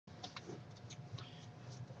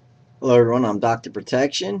Hello, everyone. I'm Dr.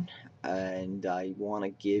 Protection, and I want to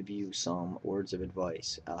give you some words of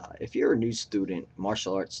advice. If you're a new student,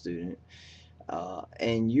 martial arts student,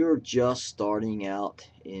 and you're just starting out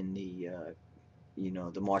in the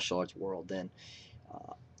martial arts world, then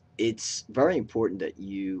uh, it's very important that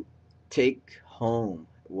you take home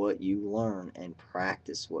what you learn and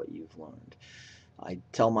practice what you've learned. I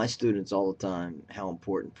tell my students all the time how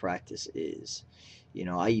important practice is.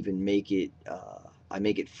 I even I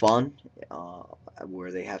make it fun, uh,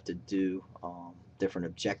 where they have to do different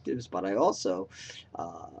objectives, but I also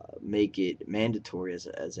uh, make it mandatory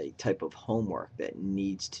as a type of homework that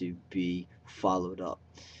needs to be followed up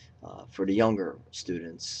for the younger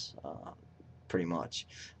students, pretty much.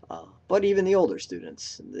 But even the older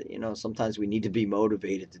students, sometimes we need to be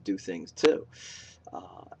motivated to do things too.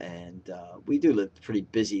 And we do live pretty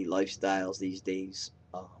busy lifestyles these days.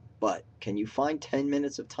 But can you find 10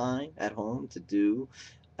 minutes of time at home to do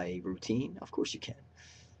a routine? Of course you can.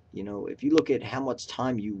 If you look at how much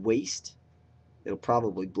time you waste, it'll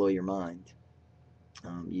probably blow your mind.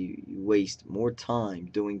 You waste more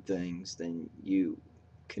time doing things than you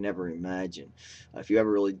can ever imagine. If you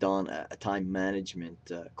ever really done a time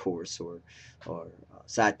management course or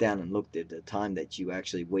sat down and looked at the time that you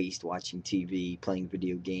actually waste watching TV, playing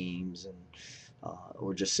video games, and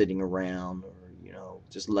or just sitting around, or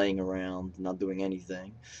just laying around not doing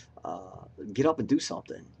anything, uh, get up and do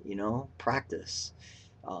something. Practice,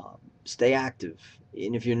 uh, stay active.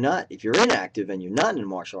 And if you're inactive and you're not in the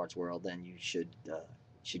martial arts world, then you should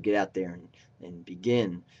get out there and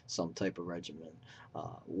begin some type of regimen,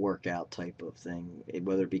 workout type of thing,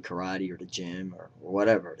 whether it be karate or the gym or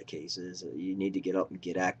whatever the case is. You need to get up and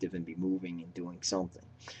get active and be moving and doing something.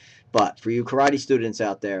 But for you karate students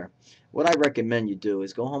out there, what I recommend you do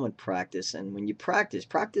is go home and practice. And when you practice,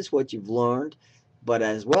 practice what you've learned, but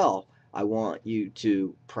as well, I want you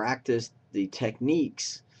to practice the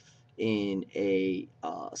techniques in a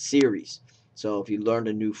series. So if you learned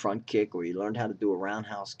a new front kick or you learned how to do a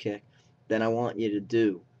roundhouse kick, then I want you to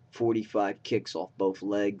do 45 kicks off both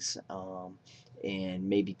legs, and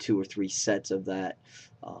maybe 2 or 3 sets of that.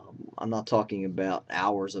 I'm not talking about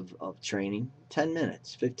hours of training, 10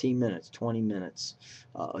 minutes, 15 minutes, 20 minutes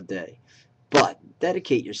a day. But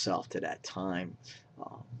dedicate yourself to that time.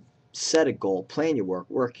 Um, Set a goal, plan your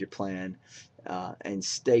work your plan, and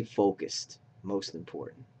stay focused. Most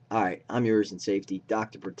important. All right, I'm yours in safety,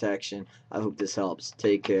 Dr. Protection. I hope this helps.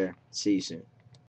 Take care. See you soon.